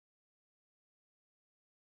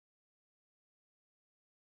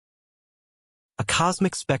A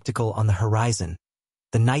cosmic spectacle on the horizon,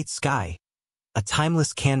 the night sky, a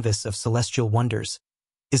timeless canvas of celestial wonders,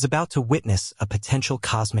 is about to witness a potential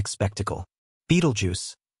cosmic spectacle.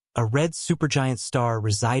 Betelgeuse, a red supergiant star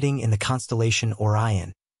residing in the constellation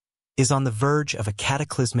Orion, is on the verge of a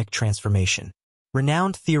cataclysmic transformation.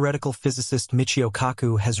 Renowned theoretical physicist Michio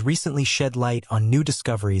Kaku has recently shed light on new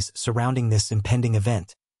discoveries surrounding this impending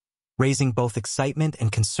event, raising both excitement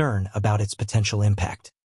and concern about its potential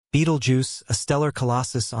impact. Betelgeuse, a stellar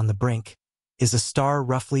colossus on the brink, is a star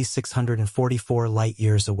roughly 644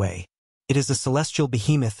 light-years away. It is a celestial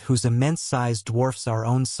behemoth whose immense size dwarfs our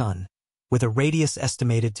own Sun, with a radius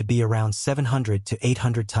estimated to be around 700 to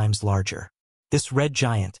 800 times larger. This red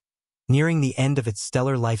giant, nearing the end of its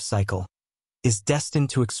stellar life cycle, is destined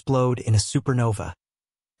to explode in a supernova,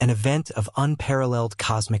 an event of unparalleled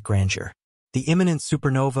cosmic grandeur. The imminent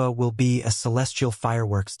supernova will be a celestial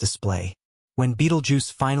fireworks display. When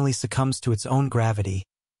Betelgeuse finally succumbs to its own gravity,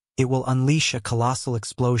 it will unleash a colossal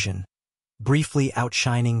explosion, briefly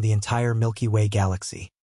outshining the entire Milky Way galaxy.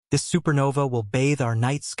 This supernova will bathe our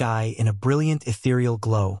night sky in a brilliant ethereal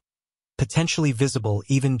glow, potentially visible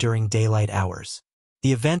even during daylight hours.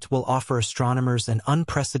 The event will offer astronomers an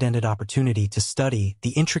unprecedented opportunity to study the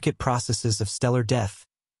intricate processes of stellar death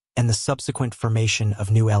and the subsequent formation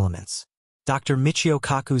of new elements. Dr. Michio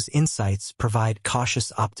Kaku's insights provide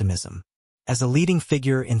cautious optimism. As a leading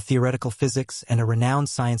figure in theoretical physics and a renowned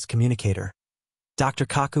science communicator, Dr.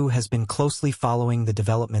 Kaku has been closely following the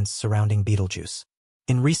developments surrounding Betelgeuse.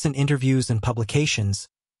 In recent interviews and publications,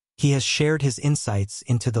 he has shared his insights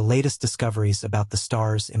into the latest discoveries about the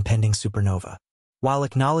star's impending supernova. While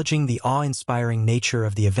acknowledging the awe-inspiring nature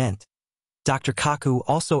of the event, Dr. Kaku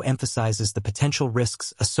also emphasizes the potential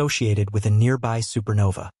risks associated with a nearby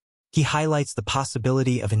supernova. He highlights the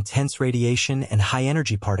possibility of intense radiation and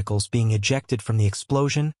high-energy particles being ejected from the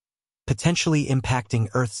explosion, potentially impacting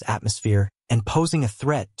Earth's atmosphere and posing a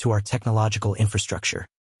threat to our technological infrastructure.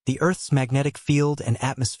 The Earth's magnetic field and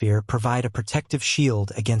atmosphere provide a protective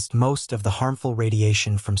shield against most of the harmful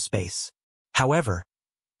radiation from space. However,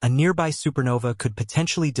 a nearby supernova could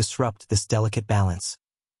potentially disrupt this delicate balance,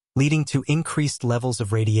 leading to increased levels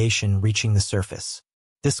of radiation reaching the surface.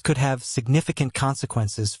 This could have significant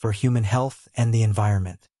consequences for human health and the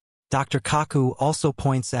environment. Dr. Kaku also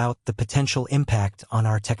points out the potential impact on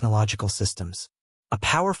our technological systems. A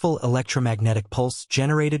powerful electromagnetic pulse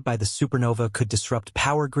generated by the supernova could disrupt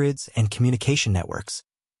power grids and communication networks,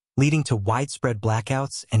 leading to widespread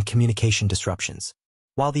blackouts and communication disruptions.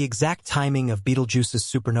 While the exact timing of Betelgeuse's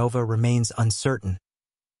supernova remains uncertain,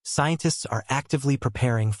 scientists are actively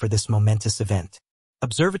preparing for this momentous event.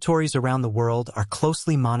 Observatories around the world are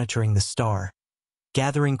closely monitoring the star,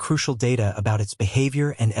 gathering crucial data about its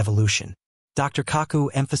behavior and evolution. Dr. Kaku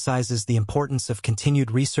emphasizes the importance of continued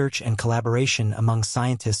research and collaboration among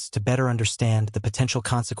scientists to better understand the potential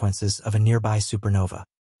consequences of a nearby supernova.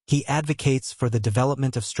 He advocates for the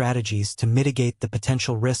development of strategies to mitigate the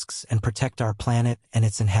potential risks and protect our planet and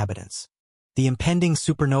its inhabitants. The impending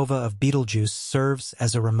supernova of Betelgeuse serves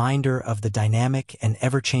as a reminder of the dynamic and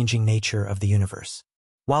ever-changing nature of the universe.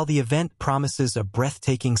 While the event promises a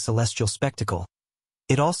breathtaking celestial spectacle,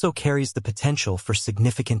 it also carries the potential for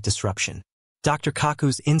significant disruption. Dr.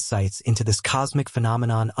 Kaku's insights into this cosmic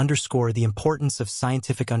phenomenon underscore the importance of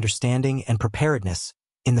scientific understanding and preparedness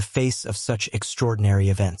in the face of such extraordinary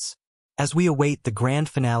events. As we await the grand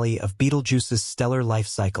finale of Betelgeuse's stellar life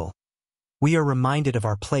cycle, we are reminded of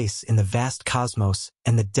our place in the vast cosmos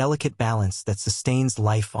and the delicate balance that sustains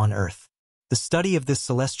life on Earth. The study of this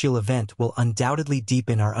celestial event will undoubtedly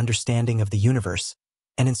deepen our understanding of the universe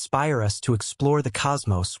and inspire us to explore the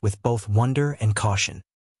cosmos with both wonder and caution.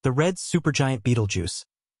 The red supergiant Betelgeuse,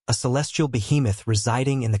 a celestial behemoth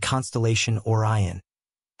residing in the constellation Orion,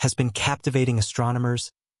 has been captivating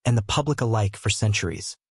astronomers and the public alike for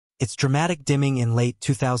centuries. Its dramatic dimming in late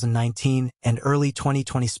 2019 and early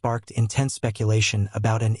 2020 sparked intense speculation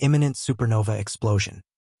about an imminent supernova explosion.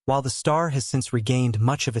 While the star has since regained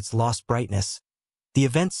much of its lost brightness, the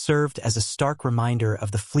event served as a stark reminder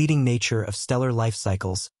of the fleeting nature of stellar life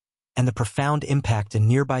cycles and the profound impact a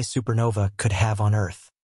nearby supernova could have on Earth.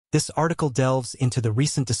 This article delves into the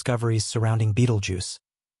recent discoveries surrounding Betelgeuse,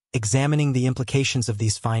 examining the implications of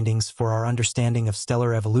these findings for our understanding of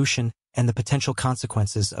stellar evolution and the potential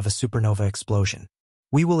consequences of a supernova explosion.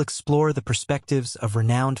 We will explore the perspectives of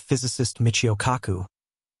renowned physicist Michio Kaku,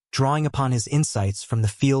 drawing upon his insights from the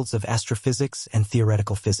fields of astrophysics and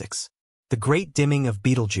theoretical physics. The great dimming of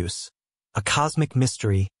Betelgeuse, a cosmic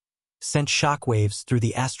mystery, sent shockwaves through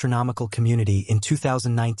the astronomical community in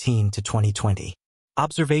 2019 to 2020.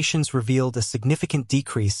 Observations revealed a significant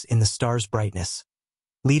decrease in the star's brightness,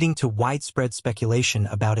 leading to widespread speculation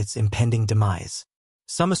about its impending demise.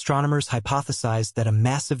 Some astronomers hypothesized that a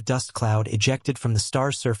massive dust cloud ejected from the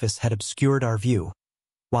star's surface had obscured our view,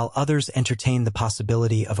 while others entertained the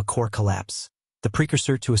possibility of a core collapse, the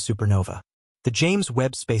precursor to a supernova. The James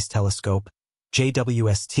Webb Space Telescope,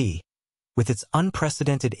 JWST, with its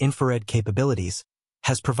unprecedented infrared capabilities,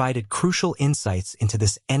 has provided crucial insights into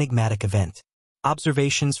this enigmatic event.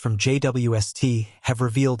 Observations from JWST have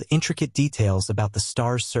revealed intricate details about the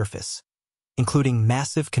star's surface, including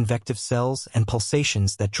massive convective cells and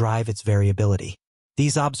pulsations that drive its variability.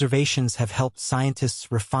 These observations have helped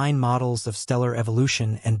scientists refine models of stellar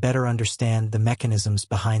evolution and better understand the mechanisms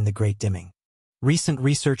behind the Great Dimming. Recent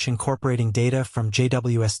research incorporating data from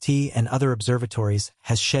JWST and other observatories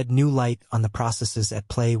has shed new light on the processes at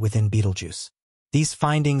play within Betelgeuse. These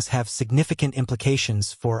findings have significant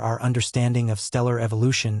implications for our understanding of stellar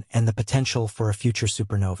evolution and the potential for a future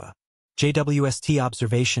supernova. JWST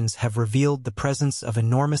observations have revealed the presence of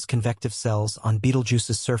enormous convective cells on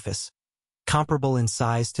Betelgeuse's surface, comparable in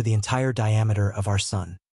size to the entire diameter of our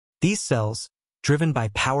Sun. These cells, driven by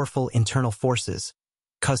powerful internal forces,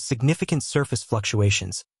 cause significant surface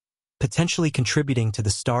fluctuations, potentially contributing to the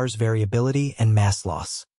star's variability and mass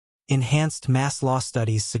loss. Enhanced mass loss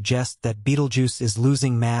studies suggest that Betelgeuse is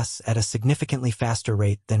losing mass at a significantly faster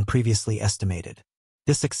rate than previously estimated.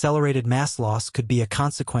 This accelerated mass loss could be a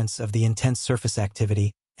consequence of the intense surface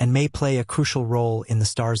activity and may play a crucial role in the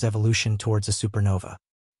star's evolution towards a supernova.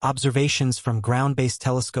 Observations from ground-based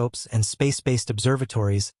telescopes and space-based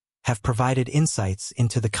observatories have provided insights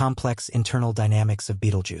into the complex internal dynamics of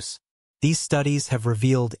Betelgeuse. These studies have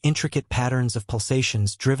revealed intricate patterns of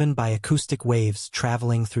pulsations driven by acoustic waves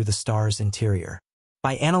traveling through the star's interior.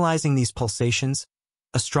 By analyzing these pulsations,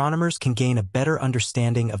 astronomers can gain a better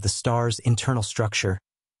understanding of the star's internal structure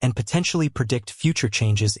and potentially predict future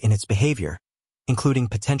changes in its behavior, including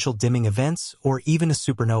potential dimming events or even a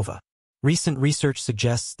supernova. Recent research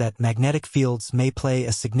suggests that magnetic fields may play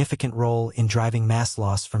a significant role in driving mass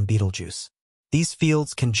loss from Betelgeuse. These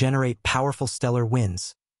fields can generate powerful stellar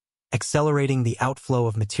winds, accelerating the outflow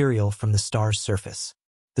of material from the star's surface.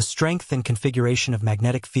 The strength and configuration of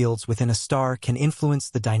magnetic fields within a star can influence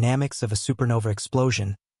the dynamics of a supernova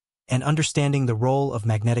explosion, and understanding the role of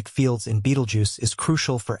magnetic fields in Betelgeuse is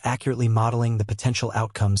crucial for accurately modeling the potential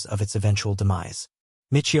outcomes of its eventual demise.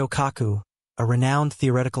 Michio Kaku, a renowned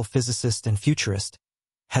theoretical physicist and futurist,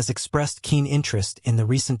 has expressed keen interest in the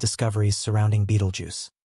recent discoveries surrounding Betelgeuse.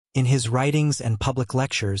 In his writings and public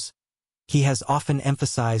lectures, he has often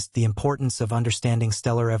emphasized the importance of understanding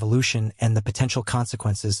stellar evolution and the potential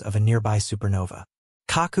consequences of a nearby supernova.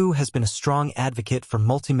 Kaku has been a strong advocate for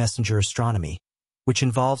multi-messenger astronomy, which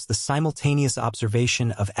involves the simultaneous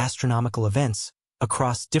observation of astronomical events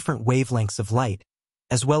across different wavelengths of light,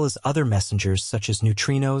 as well as other messengers such as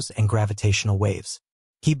neutrinos and gravitational waves.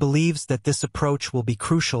 He believes that this approach will be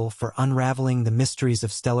crucial for unraveling the mysteries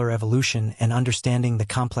of stellar evolution and understanding the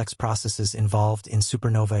complex processes involved in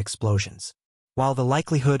supernova explosions. While the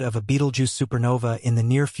likelihood of a Betelgeuse supernova in the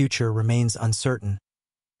near future remains uncertain,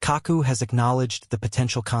 Kaku has acknowledged the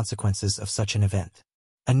potential consequences of such an event.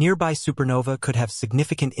 A nearby supernova could have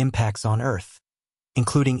significant impacts on Earth,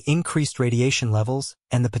 including increased radiation levels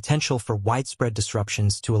and the potential for widespread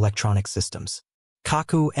disruptions to electronic systems.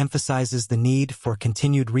 Kaku emphasizes the need for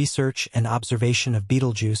continued research and observation of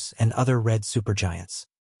Betelgeuse and other red supergiants.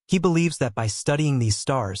 He believes that by studying these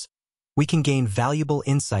stars, we can gain valuable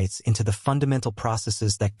insights into the fundamental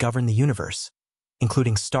processes that govern the universe,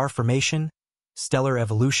 including star formation, stellar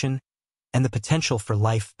evolution, and the potential for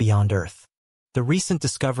life beyond Earth. The recent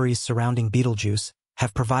discoveries surrounding Betelgeuse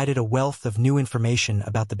have provided a wealth of new information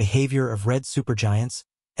about the behavior of red supergiants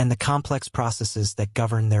and the complex processes that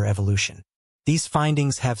govern their evolution. These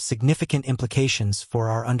findings have significant implications for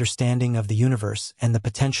our understanding of the universe and the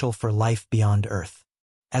potential for life beyond Earth.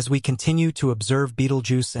 As we continue to observe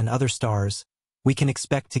Betelgeuse and other stars, we can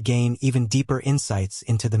expect to gain even deeper insights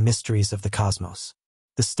into the mysteries of the cosmos.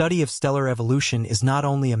 The study of stellar evolution is not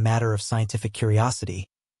only a matter of scientific curiosity,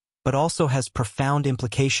 but also has profound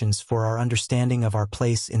implications for our understanding of our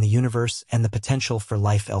place in the universe and the potential for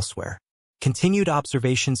life elsewhere. Continued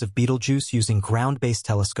observations of Betelgeuse using ground-based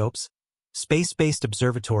telescopes, space-based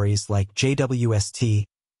observatories like JWST,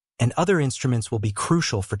 and other instruments will be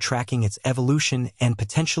crucial for tracking its evolution and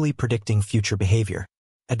potentially predicting future behavior.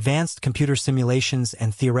 Advanced computer simulations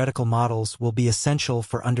and theoretical models will be essential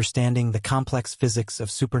for understanding the complex physics of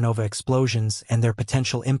supernova explosions and their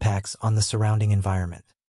potential impacts on the surrounding environment.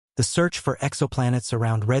 The search for exoplanets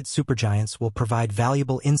around red supergiants will provide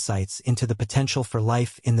valuable insights into the potential for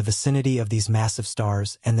life in the vicinity of these massive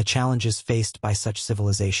stars and the challenges faced by such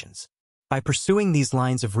civilizations. By pursuing these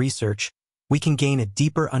lines of research, we can gain a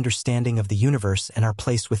deeper understanding of the universe and our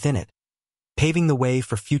place within it, paving the way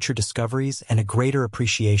for future discoveries and a greater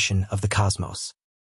appreciation of the cosmos.